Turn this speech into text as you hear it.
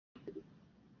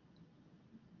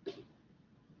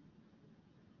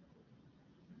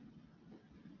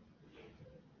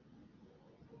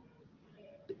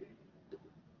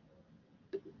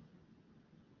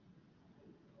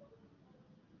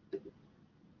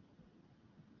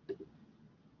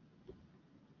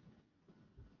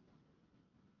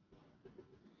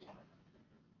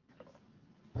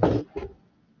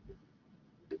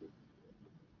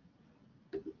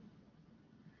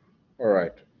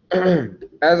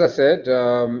as I said,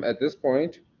 at this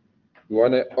point, we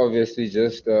want to obviously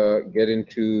just get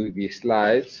into the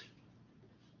slides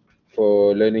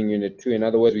for Learning Unit 2. In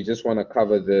other words, we just want to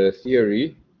cover the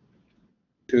theory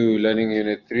to Learning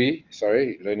Unit 3.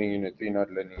 Sorry, Learning Unit 3, not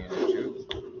Learning Unit 2.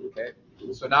 Okay.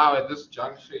 So now at this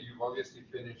juncture, you've obviously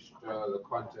finished the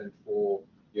content for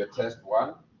your test 1.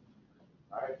 All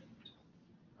right.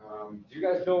 Do you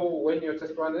guys know when your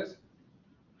test 1 is?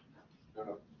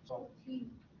 No.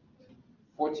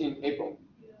 14 April.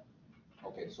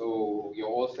 Okay, so you're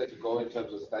all set to go in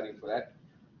terms of studying for that.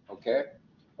 Okay.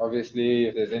 Obviously,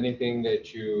 if there's anything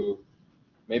that you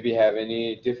maybe have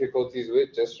any difficulties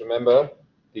with, just remember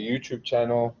the YouTube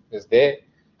channel is there.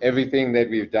 Everything that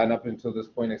we've done up until this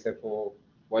point, except for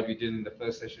what we did in the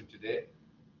first session today,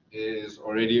 is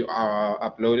already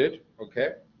uploaded.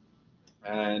 Okay.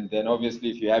 And then obviously,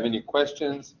 if you have any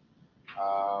questions,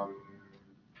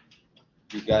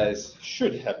 you guys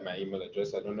should have my email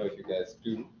address. I don't know if you guys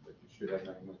do, but you should have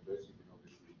my email address. You can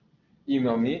obviously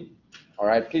email me. All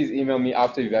right, please email me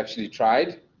after you've actually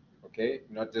tried. Okay,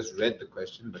 not just read the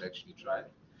question, but actually tried.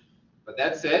 But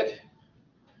that said,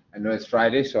 I know it's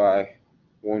Friday, so I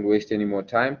won't waste any more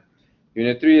time.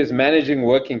 Unit 3 is managing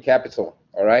working capital.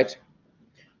 All right.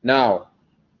 Now,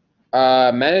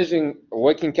 managing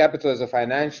working capital as a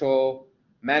financial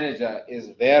manager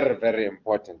is very, very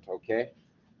important. Okay.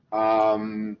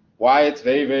 Why it's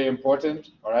very, very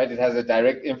important, all right? It has a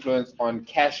direct influence on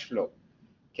cash flow,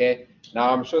 okay?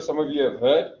 Now, I'm sure some of you have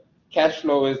heard, cash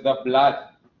flow is the blood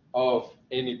of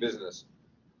any business.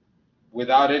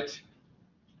 Without it,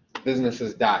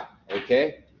 businesses die,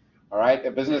 okay? All right,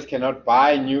 a business cannot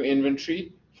buy new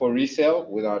inventory for resale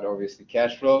without obviously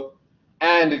cash flow,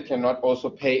 and it cannot also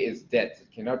pay its debts.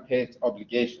 It cannot pay its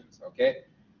obligations, okay?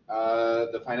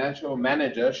 The financial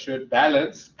manager should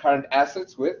balance current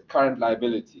assets with current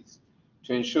liabilities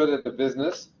to ensure that the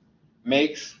business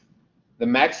makes the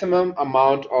maximum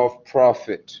amount of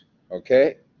profit,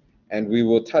 okay? And we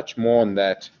will touch more on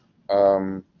that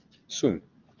soon,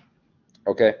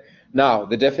 okay? Now,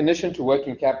 the definition to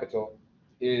working capital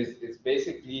is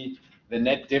basically the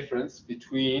net difference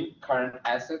between current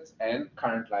assets and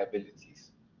current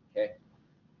liabilities, okay?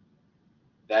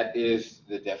 That is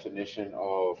the definition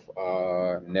of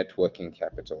net working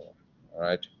capital, all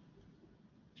right?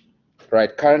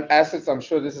 Right, current assets, I'm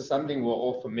sure this is something we're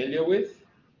all familiar with,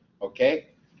 okay?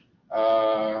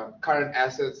 Current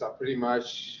assets are pretty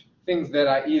much things that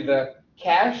are either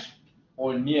cash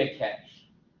or near cash,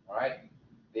 all right?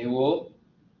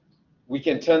 We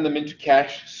can turn them into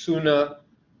cash sooner,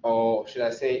 or should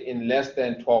I say in less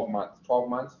than 12 months, 12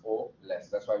 months or less.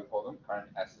 That's why we call them current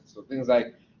assets. So things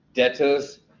like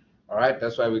debtors, all right,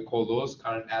 that's why we call those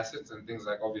current assets, and things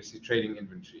like obviously trading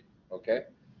inventory, okay?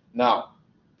 Now,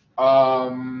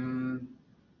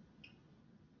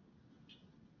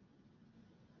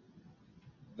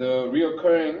 the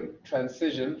reoccurring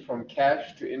transition from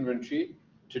cash to inventory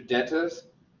to debtors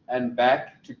and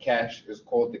back to cash is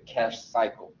called the cash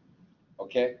cycle,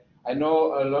 okay? I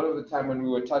know a lot of the time when we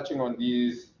were touching on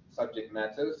these subject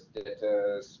matters,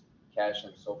 debtors, cash,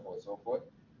 and so forth,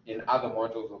 in other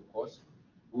modules, of course,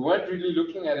 we weren't really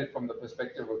looking at it from the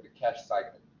perspective of the cash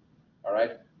cycle, all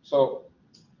right? So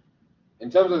in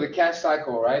terms of the cash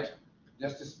cycle, right,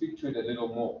 just to speak to it a little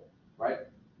more, right,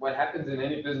 what happens in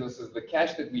any business is the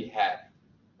cash that we have,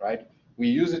 right, we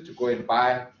use it to go and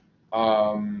buy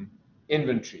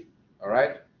inventory, all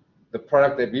right, the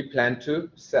product that we plan to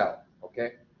sell,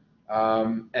 okay?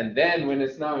 And then when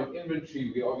it's now in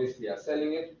inventory, we obviously are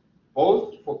selling it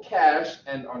both for cash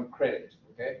and on credit,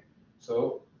 okay?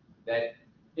 So that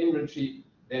inventory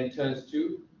then turns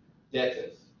to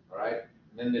debtors, all right?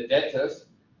 And then the debtors,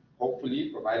 hopefully,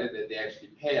 provided that they actually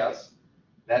pay us,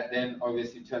 that then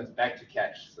obviously turns back to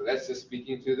cash. So that's just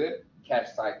speaking to the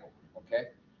cash cycle, okay?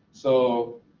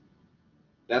 So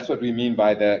that's what we mean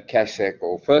by the cash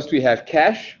cycle. First, we have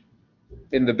cash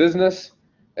in the business.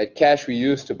 That cash we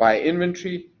use to buy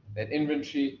inventory. That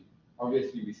inventory,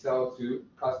 obviously, we sell to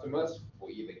customers for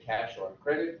either cash or on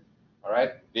credit. All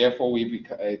right. Therefore,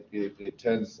 it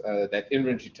turns that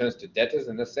inventory turns to debtors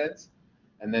in a sense,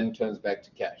 and then turns back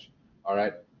to cash. All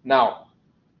right. Now,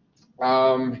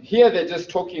 here they're just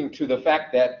talking to the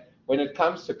fact that when it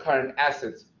comes to current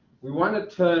assets, we want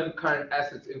to turn current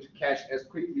assets into cash as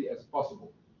quickly as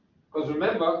possible. Because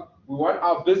remember, we want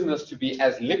our business to be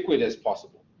as liquid as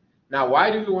possible. Now,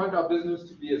 why do we want our business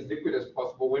to be as liquid as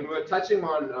possible? When we're touching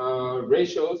on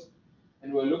ratios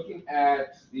and we're looking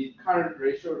at the current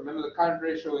ratio, remember the current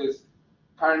ratio is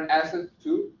current assets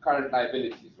to current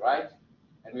liabilities, right?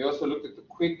 And we also looked at the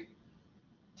quick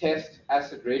test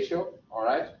asset ratio, all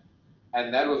right?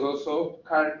 and that was also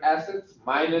current assets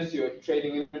minus your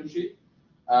trading inventory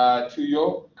to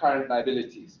your current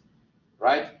liabilities,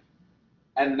 right?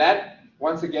 And that,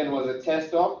 once again, was a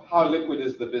test of how liquid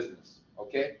is the business,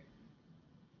 okay?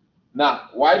 Now,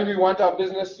 why do we want our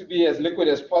business to be as liquid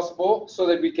as possible? So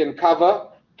that we can cover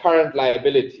current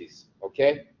liabilities,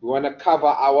 okay? We want to cover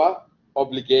our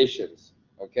obligations,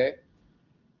 okay?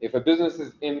 If a business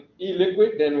is in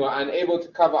illiquid, then we're unable to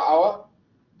cover our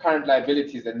current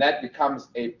liabilities, and that becomes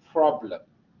a problem,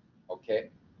 okay?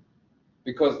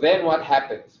 Because then what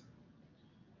happens?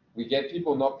 We get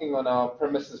people knocking on our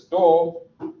premises door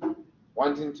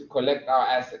wanting to collect our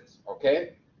assets,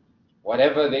 okay?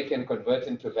 Whatever they can convert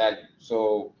into value.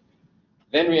 So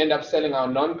then we end up selling our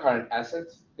non-current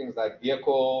assets, things like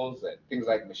vehicles and things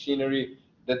like machinery,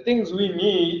 the things we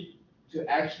need to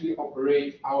actually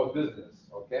operate our business,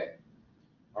 okay?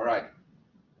 All right,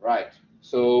 right.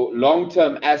 So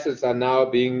long-term assets are now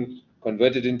being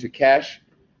converted into cash,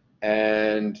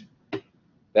 and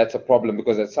that's a problem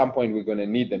because at some point we're going to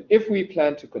need them if we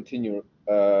plan to continue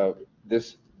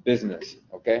this business,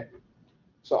 okay?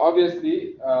 So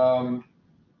obviously,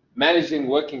 managing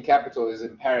working capital is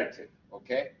imperative,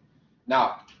 okay?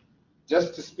 Now,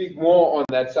 just to speak more on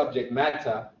that subject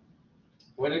matter,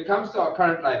 when it comes to our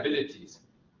current liabilities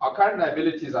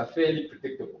are fairly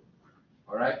predictable,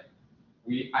 all right?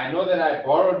 I know that I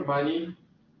borrowed money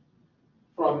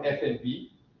from FNB,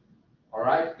 all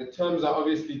right? The terms are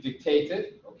obviously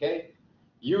dictated, okay?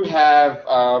 You have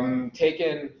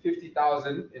taken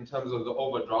 50,000 in terms of the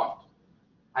overdraft.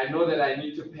 I know that I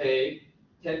need to pay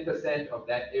 10% of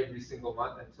that every single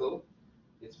month until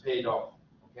it's paid off,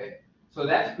 okay? So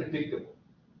that's predictable.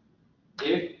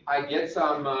 If I get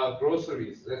some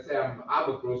groceries, let's say I'm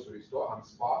a grocery store, I'm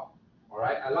Spar, all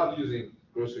right? I love using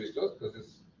grocery stores because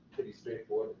it's pretty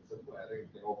straightforward and simple. I think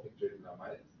we can all picture it in our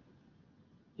minds.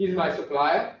 He's my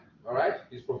supplier, all right?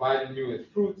 He's providing me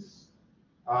with fruits,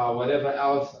 whatever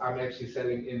else I'm actually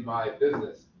selling in my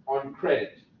business on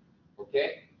credit,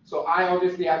 okay? So I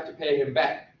obviously have to pay him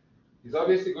back. He's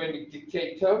obviously going to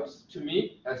dictate terms to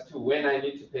me as to when I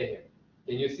need to pay him.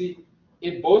 Can you see?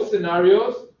 In both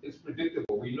scenarios, it's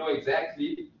predictable. We know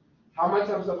exactly how much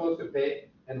I'm supposed to pay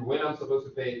and when I'm supposed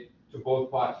to pay to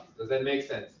both parties. Does that make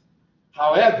sense?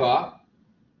 However,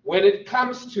 when it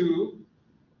comes to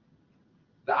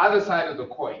the other side of the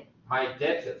coin, my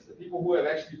debtors, the people who have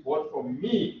actually bought from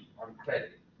me on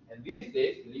credit, and these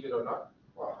days, believe it or not,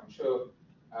 well, I'm sure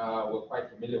we're quite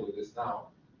familiar with this now,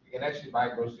 you can actually buy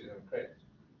groceries on credit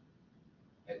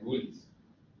at Woolies.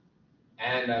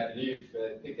 And I believe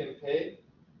Pick n Pay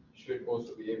should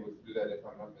also be able to do that if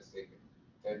I'm not mistaken.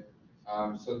 Okay?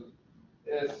 So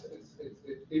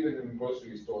it's even in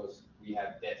grocery stores, we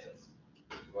have debtors,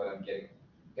 is what I'm getting.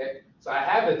 Okay? So I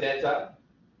have a debtor,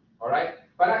 all right?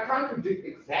 But I can't predict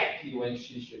exactly when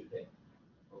she should pay.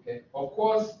 Okay? Of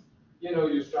course,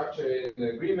 you structure an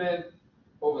agreement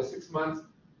over 6 months,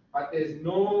 but there's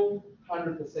no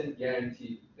 100%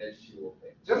 guarantee that she will pay.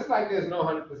 Just like there's no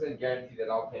 100% guarantee that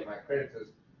I'll pay my creditors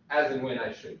as and when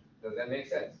I should. Does that make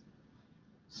sense?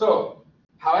 So,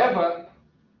 however,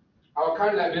 our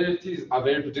current liabilities are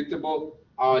very predictable.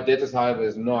 Our debtors, however,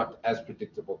 is not as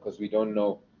predictable because we don't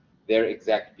know their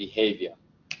exact behavior.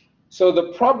 So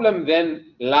the problem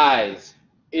then lies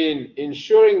in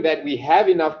ensuring that we have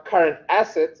enough current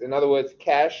assets, in other words,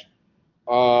 cash,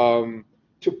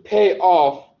 to pay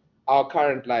off our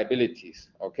current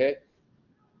liabilities, okay?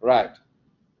 Right.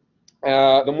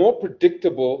 The more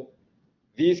predictable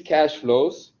these cash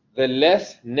flows, the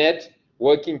less net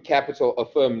working capital a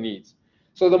firm needs.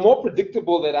 So the more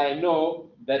predictable that I know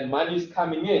that money's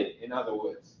coming in other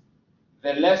words,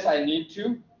 the less I need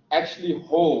to actually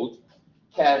hold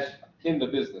cash in the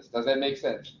business. Does that make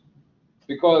sense?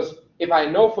 Because if I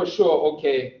know for sure,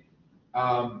 okay,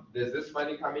 there's this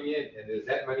money coming in and there's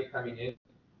that money coming in,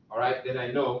 all right, then I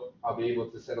know I'll be able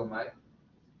to settle my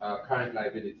current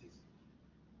liabilities.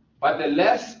 But the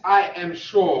less I am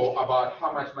sure about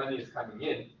how much money is coming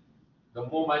in, the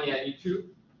more money I need to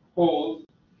hold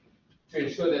to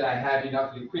ensure that I have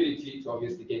enough liquidity to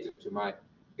obviously cater to my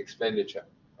expenditure.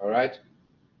 All right.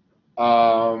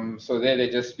 So there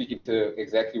they're just speaking to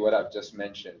exactly what I've just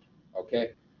mentioned.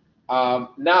 Okay.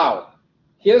 Now,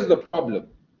 here's the problem.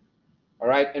 All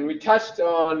right, and we touched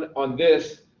on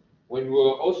this when we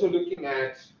were also looking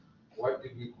at, what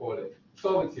did we call it?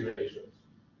 Solvency ratios.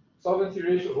 Solvency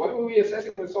ratios. What were we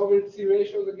assessing with solvency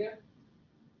ratios again?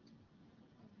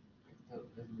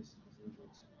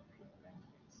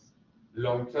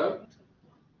 Long term.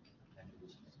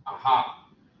 Aha.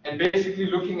 And basically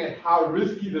looking at how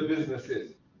risky the business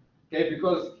is. Okay,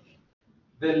 because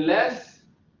the less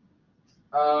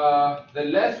the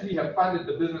less we have funded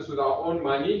the business with our own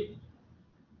money,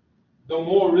 the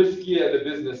more riskier the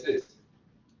business is.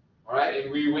 All right,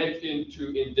 and we went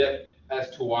into in depth as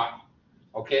to why.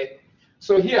 Okay,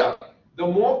 so here, the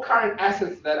more current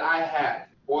assets that I have,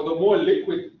 or the more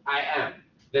liquid I am,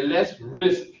 the less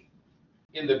risk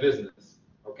in the business.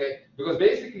 Okay, because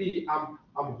basically I'm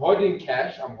holding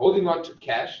cash, I'm holding on to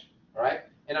cash, all right,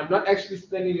 and I'm not actually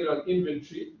spending it on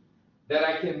inventory that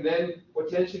I can then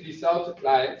potentially sell to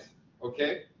clients.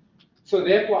 Okay, so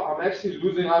therefore I'm actually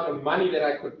losing out on money that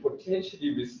I could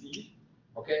potentially receive.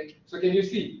 Okay, so can you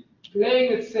see,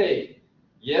 playing it safe,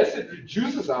 yes, it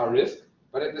reduces our risk,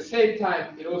 but at the same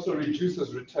time it also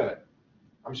reduces return.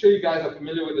 I'm sure you guys are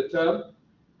familiar with the term,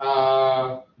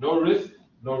 no risk,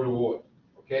 no reward.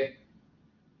 Okay,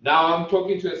 now I'm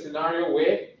talking to a scenario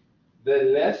where the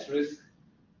less risk,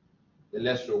 the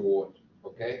less reward.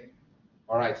 Okay,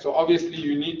 all right, so obviously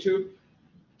you need to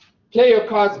play your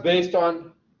cards based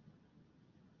on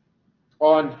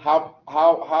how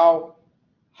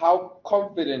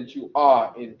confident you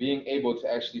are in being able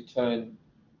to actually turn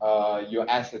your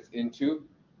assets into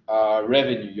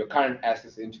revenue, your current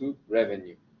assets into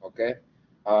revenue. Okay,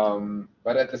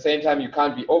 but at the same time you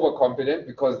can't be overconfident,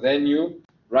 because then you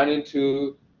run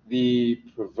into the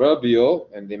proverbial,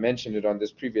 and they mentioned it on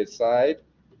this previous slide,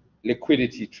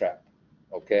 liquidity trap.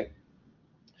 Okay,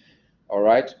 all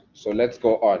right, so let's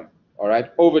go on. All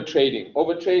right, overtrading.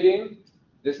 Overtrading,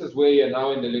 this is where you're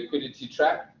now in the liquidity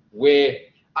trap, where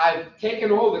I've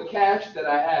taken all the cash that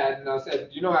I had and I said,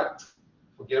 you know what,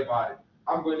 forget about it.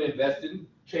 I'm going to invest in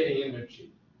trading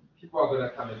inventory. People are going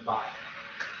to come and buy.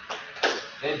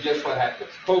 Then guess what happens?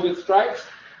 COVID strikes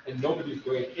and nobody's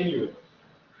going anywhere.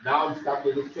 Now I'm stuck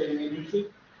with this trading inventory.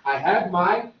 I have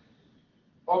my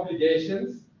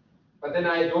obligations, but then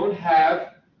I don't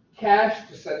have cash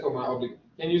to settle my obligations.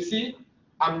 Can you see?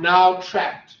 I'm now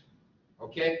trapped,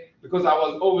 okay? Because I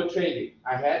was over trading.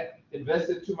 I had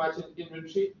invested too much in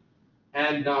inventory,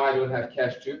 and now I don't have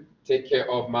cash to take care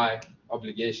of my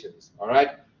obligations, all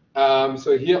right?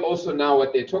 So here also now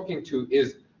what they're talking to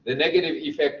is the negative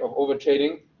effect of over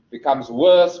trading becomes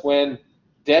worse when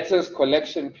debtor's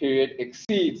collection period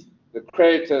exceeds the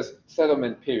creditor's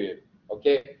settlement period,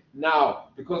 okay? Now,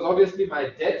 because obviously my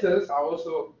debtors are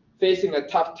also facing a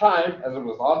tough time as a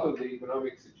result of the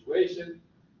economic situation,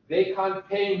 they can't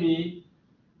pay me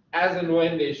as and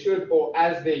when they should or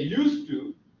as they used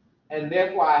to, and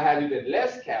therefore I have even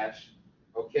less cash,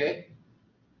 okay,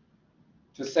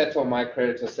 to settle my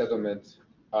creditor settlement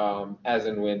as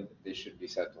and when they should be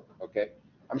settled, okay?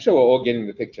 I'm sure we're all getting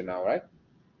the picture now, right?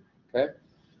 Okay,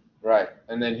 right,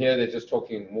 and then here they're just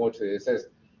talking more to it. It says,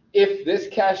 if this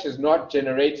cash is not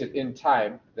generated in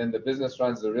time, then the business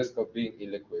runs the risk of being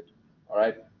illiquid, all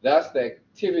right? Thus, the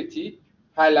activity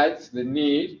highlights the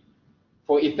need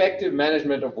for effective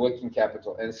management of working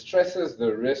capital and stresses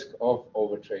the risk of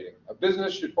overtrading. A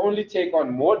business should only take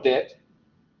on more debt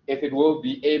if it will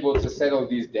be able to settle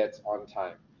these debts on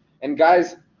time. And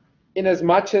guys, in as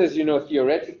much as, you know,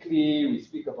 theoretically we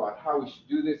speak about how we should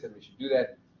do this and we should do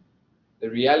that, the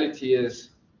reality is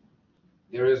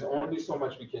there is only so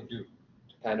much we can do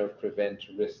to kind of prevent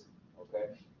risk,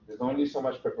 okay? There's only so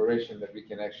much preparation that we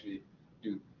can actually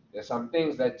do. There's some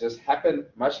things that just happen,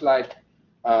 much like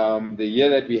the year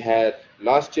that we had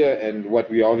last year and what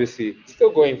we obviously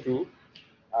still going through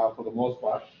for the most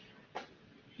part.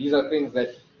 These are things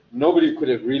that nobody could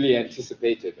have really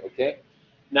anticipated, okay?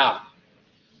 Now,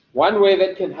 one way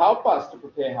that can help us to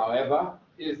prepare, however,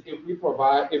 is if we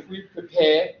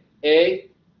prepare a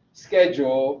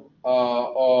schedule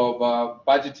of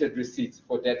budgeted receipts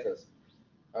for debtors.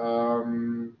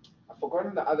 I've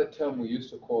forgotten the other term we used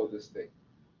to call this thing.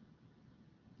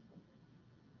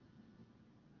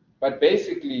 But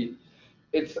basically,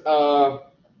 it's a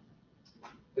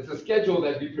schedule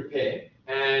that we prepare,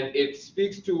 and it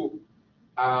speaks to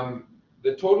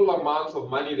the total amounts of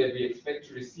money that we expect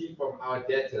to receive from our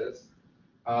debtors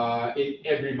in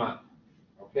every month.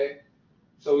 Okay,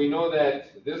 so we know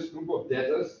that this group of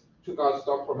debtors took out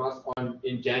stock from us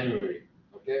in January.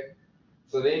 Okay,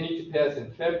 so they need to pay us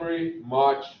in February,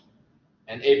 March,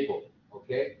 and April.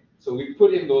 Okay, so we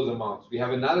put in those amounts. We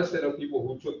have another set of people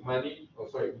who took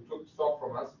who took stock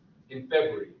from us in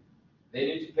February. They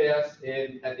need to pay us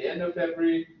at the end of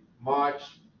February, March,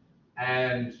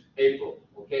 and April.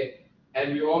 Okay,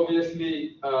 and we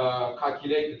obviously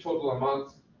calculate the total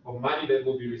amounts of money that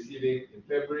we'll be receiving in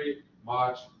February,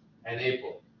 March, and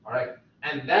April. All right,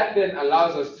 and that then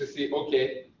allows us to see,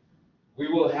 okay, we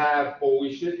will have, or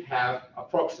we should have,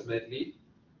 approximately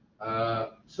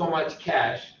so much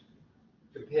cash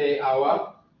to pay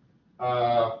our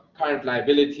current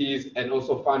liabilities, and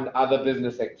also fund other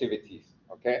business activities.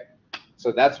 Okay,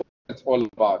 so that's what it's all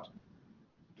about.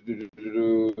 I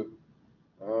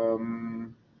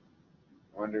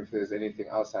wonder if there's anything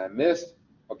else I missed.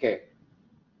 Okay.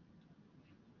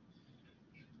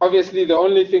 Obviously, the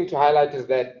only thing to highlight is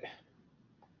that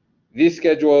these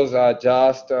schedules are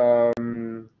just,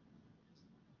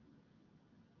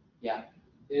 yeah,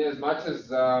 in as much as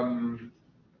they're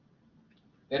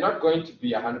not going to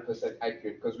be 100%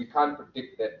 accurate, because we can't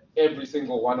predict that every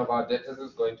single one of our debtors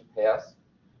is going to pay us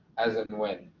as and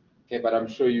when. Okay, but I'm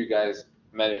sure you guys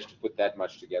managed to put that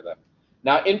much together.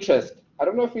 Now, interest. I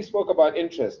don't know if we spoke about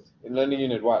interest in Learning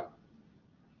Unit 1,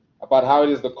 about how it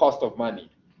is the cost of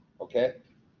money. Okay?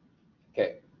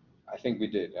 Okay, I think we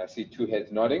did. I see two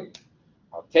heads nodding.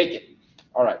 I'll take it.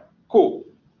 All right, cool.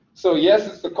 So yes,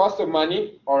 it's the cost of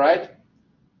money, all right?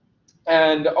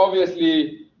 And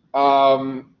obviously,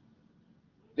 the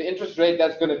interest rate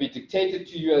that's going to be dictated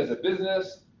to you as a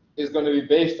business is going to be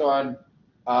based on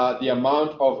the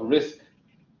amount of risk,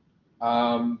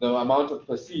 the amount of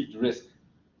perceived risk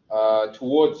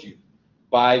towards you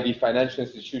by the financial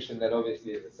institution that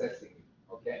obviously is assessing you,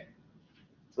 okay?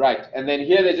 Right, and then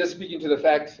here they're just speaking to the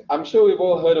fact, I'm sure we've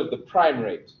all heard of the prime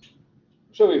rate.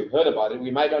 I'm sure we've heard about it. We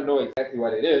might not know exactly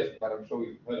what it is, but I'm sure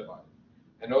we've heard about it.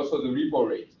 And also the repo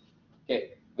rate.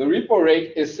 Okay, the repo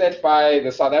rate is set by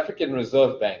the South African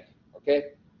Reserve Bank.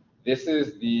 Okay, this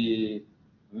is the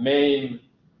main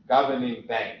governing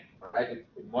bank, right? It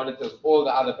monitors all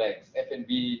the other banks,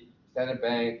 FNB, Standard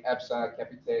Bank, Absa,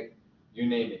 Capitec, you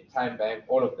name it, Time Bank,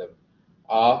 all of them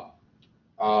are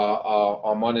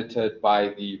monitored by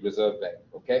the Reserve Bank.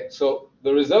 Okay, so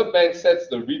the Reserve Bank sets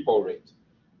the repo rate.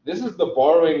 This is the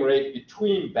borrowing rate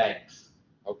between banks.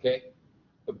 Okay,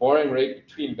 the borrowing rate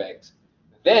between banks.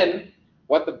 Then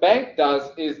what the bank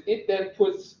does is it then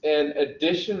puts an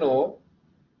additional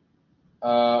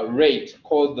rate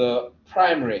called the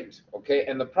prime rate. Okay,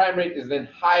 and the prime rate is then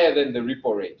higher than the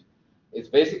repo rate. It's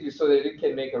basically so that it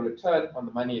can make a return on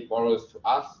the money it borrows to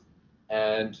us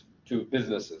and to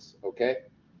businesses. Okay,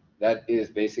 that is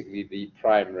basically the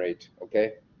prime rate.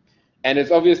 Okay, and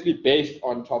it's obviously based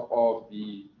on top of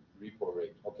the repo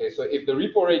rate. Okay, so if the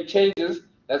repo rate changes,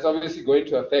 that's obviously going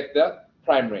to affect the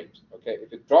prime rate. Okay,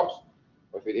 if it drops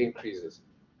or if it increases.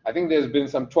 I think there's been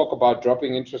some talk about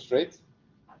dropping interest rates.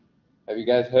 Have you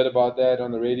guys heard about that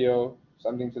on the radio?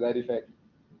 Something to that effect?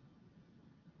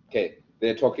 Okay,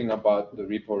 they're talking about the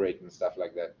repo rate and stuff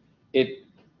like that.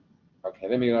 Okay,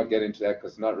 let me not get into that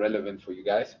because it's not relevant for you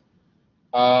guys.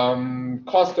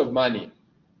 Cost of money.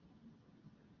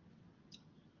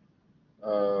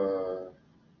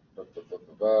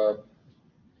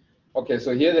 Okay,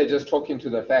 so here they're just talking to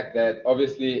the fact that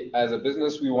obviously as a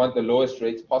business we want the lowest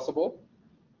rates possible,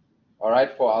 all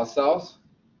right, for ourselves,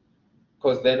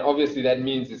 because then obviously that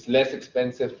means it's less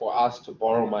expensive for us to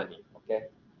borrow money. Okay,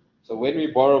 so when we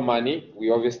borrow money,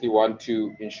 we obviously want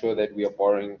to ensure that we are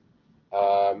borrowing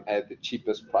at the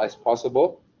cheapest price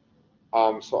possible.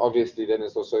 So obviously then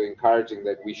it's also encouraging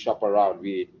that we shop around,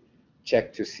 we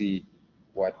check to see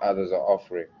what others are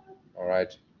offering. All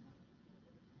right.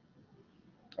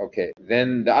 Okay,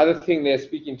 then the other thing they're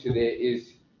speaking to there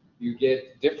is you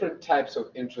get different types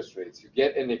of interest rates. You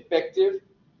get an effective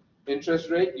interest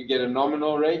rate, you get a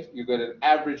nominal rate, you get an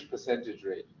average percentage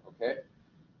rate. Okay,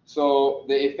 so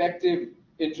the effective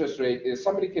interest rate is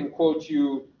somebody can quote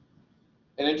you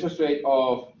an interest rate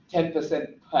of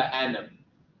 10% per annum.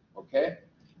 Okay,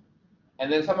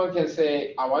 and then someone can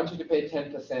say, I want you to pay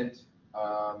 10%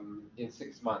 in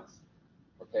 6 months.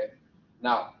 Okay,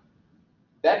 now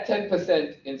that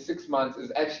 10% in 6 months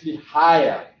is actually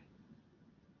higher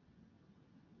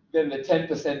than the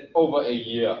 10% over a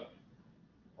year.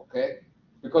 Okay,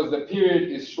 because the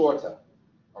period is shorter.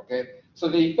 Okay, so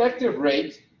the effective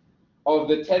rate of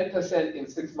the 10% in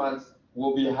 6 months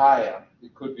will be higher.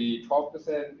 It could be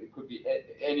 12%, it could be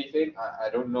anything.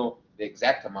 I don't know the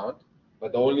exact amount,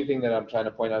 but the only thing that I'm trying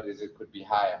to point out is it could be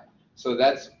higher. So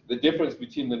that's the difference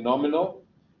between the nominal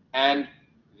and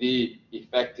the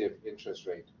effective interest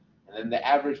rate. And then the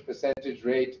average percentage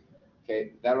rate,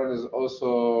 okay, that one is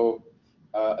also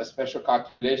a special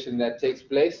calculation that takes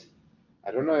place.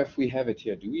 I don't know if we have it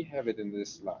here. Do we have it in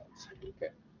this slides?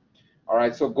 Okay. All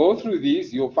right, so go through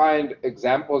these. You'll find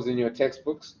examples in your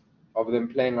textbooks of them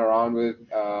playing around with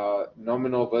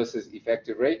nominal versus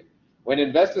effective rate. When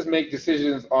investors make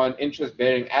decisions on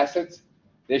interest-bearing assets,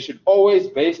 they should always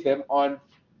base them on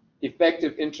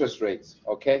effective interest rates,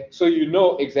 okay? So you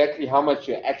know exactly how much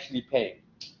you're actually paying,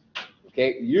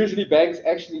 okay? Usually banks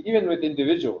actually, even with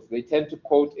individuals, they tend to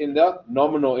quote in the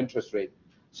nominal interest rate.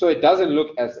 So it doesn't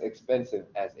look as expensive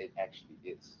as it actually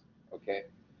is, okay?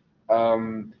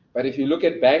 But if you look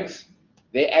at banks,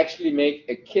 they actually make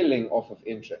a killing off of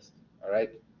interest, all right?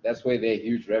 That's where their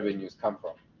huge revenues come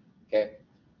from, okay?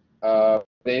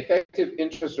 The effective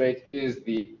interest rate is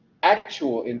the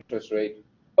actual interest rate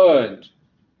earned,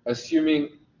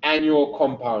 assuming annual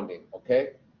compounding,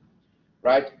 okay?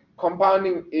 Right?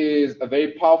 Compounding is a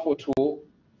very powerful tool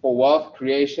for wealth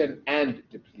creation and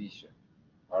depletion,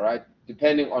 all right?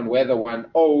 Depending on whether one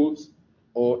owes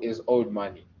or is owed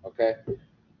money, okay?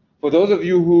 For those of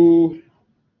you who,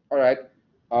 all right,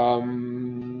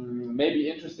 may be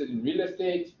interested in real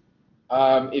estate,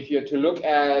 if you're to look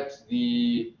at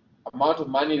the amount of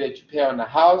money that you pay on a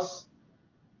house,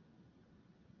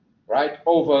 right,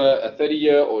 over a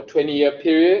 30-year or 20-year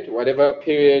period, whatever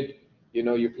period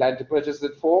you plan to purchase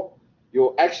it for,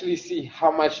 you'll actually see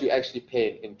how much you actually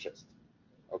pay in interest,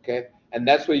 okay? And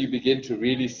that's where you begin to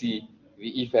really see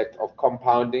the effect of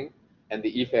compounding and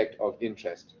the effect of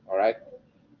interest, all right?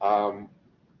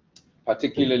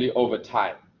 Particularly over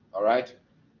time, all right?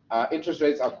 Interest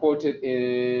rates are quoted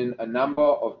in a number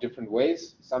of different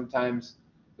ways. Sometimes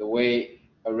the way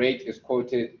a rate is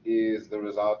quoted is the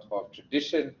result of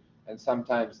tradition, and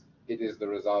sometimes it is the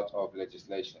result of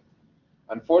legislation.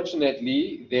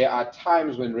 Unfortunately, there are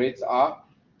times when rates are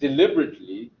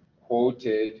deliberately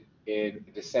quoted in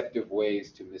deceptive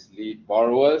ways to mislead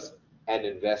borrowers and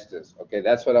investors. Okay,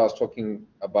 that's what I was talking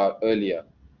about earlier,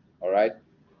 all right?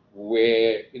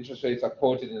 Where interest rates are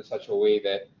quoted in such a way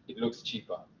that it looks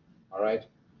cheaper, all right?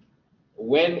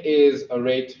 When is a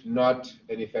rate not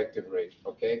an effective rate?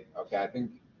 Okay, I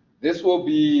think this will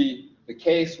be the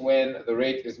case when the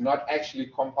rate is not actually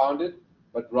compounded,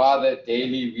 but rather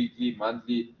daily, weekly,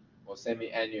 monthly, or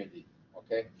semi-annually,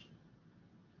 okay?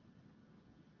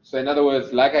 So in other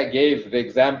words, like I gave the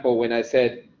example when I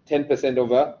said 10%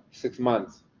 over 6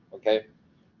 months, okay?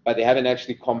 But they haven't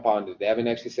actually compounded. They haven't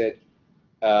actually said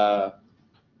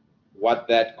what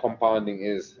that compounding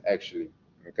is actually,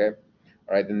 okay?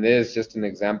 All right, and there's just an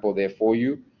example there for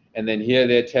you. And then here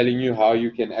they're telling you how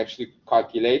you can actually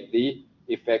calculate the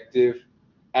effective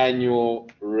annual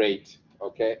rate,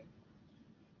 okay?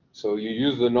 So you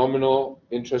use the nominal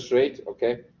interest rate,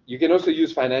 okay? You can also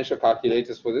use financial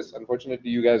calculators for this. Unfortunately,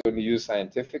 you guys only use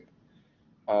scientific.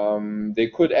 They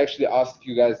could actually ask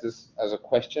you guys this as a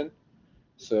question.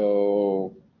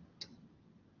 So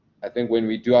I think when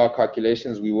we do our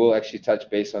calculations, we will actually touch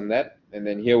base on that. And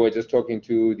then here we're just talking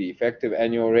to the effective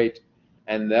annual rate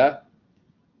and the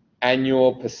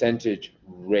annual percentage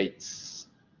rates,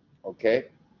 okay?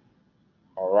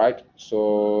 All right,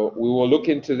 so we will look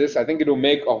into this. I think it will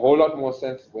make a whole lot more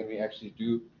sense when we actually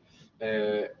do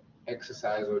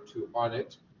exercise or two on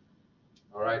it.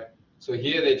 All right, so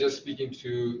here they're just speaking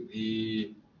to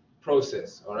the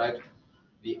process, all right?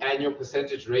 The annual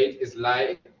percentage rate is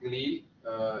likely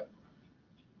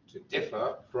to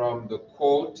differ from the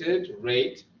quoted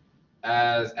rate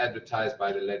as advertised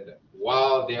by the lender.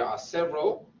 While there are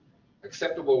several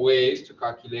acceptable ways to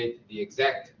calculate the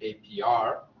exact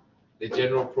APR, the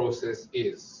general process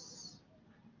is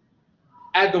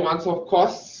add the once-off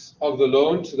costs of the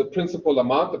loan to the principal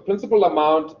amount. The principal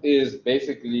amount is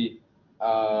basically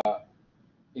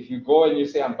if you go and you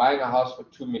say, I'm buying a house for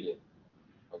 2 million,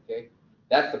 okay?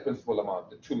 That's the principal amount,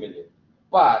 the 2 million.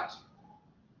 But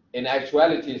in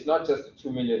actuality, it's not just the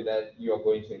 2 million that you are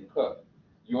going to incur.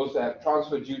 You also have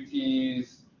transfer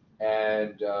duties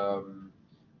and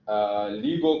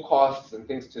legal costs and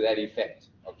things to that effect,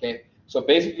 okay? So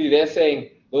basically they're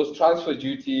saying those transfer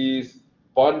duties,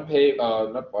 not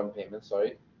bond payments,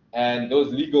 sorry, and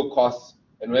those legal costs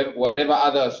and whatever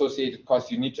other associated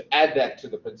costs, you need to add that to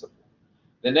the principal.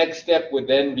 The next step would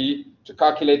then be to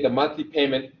calculate the monthly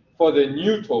payment for the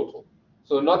new total.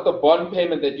 So not the bond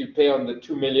payment that you pay on the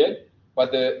 2 million,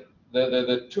 but the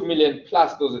 2 million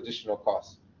plus those additional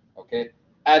costs, okay,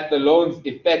 at the loan's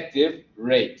effective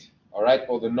rate, all right,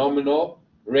 or the nominal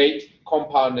rate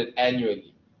compounded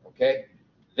annually, okay?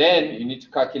 Then you need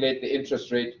to calculate the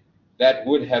interest rate that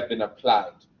would have been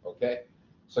applied, okay?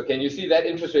 So can you see that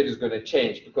interest rate is going to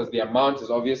change because the amount is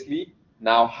obviously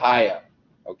now higher,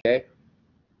 okay?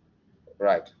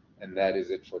 Right, and that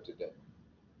is it for today.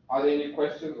 Are there any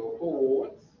questions or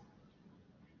thoughts?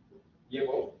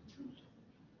 Yebo?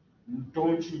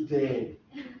 Don't you dare.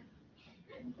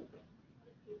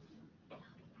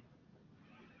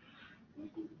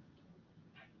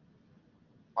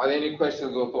 Are there any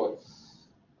questions or thoughts?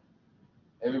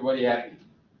 Everybody happy?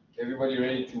 Everybody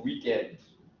ready to weekend?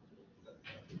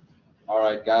 All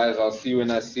right, guys, I'll see you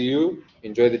when I see you.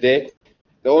 Enjoy the day.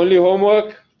 The only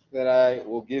homework that I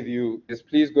will give you is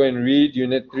please go and read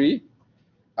Unit 3.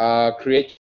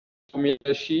 Create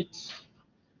formula sheets.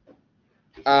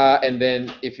 And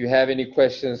then if you have any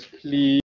questions, please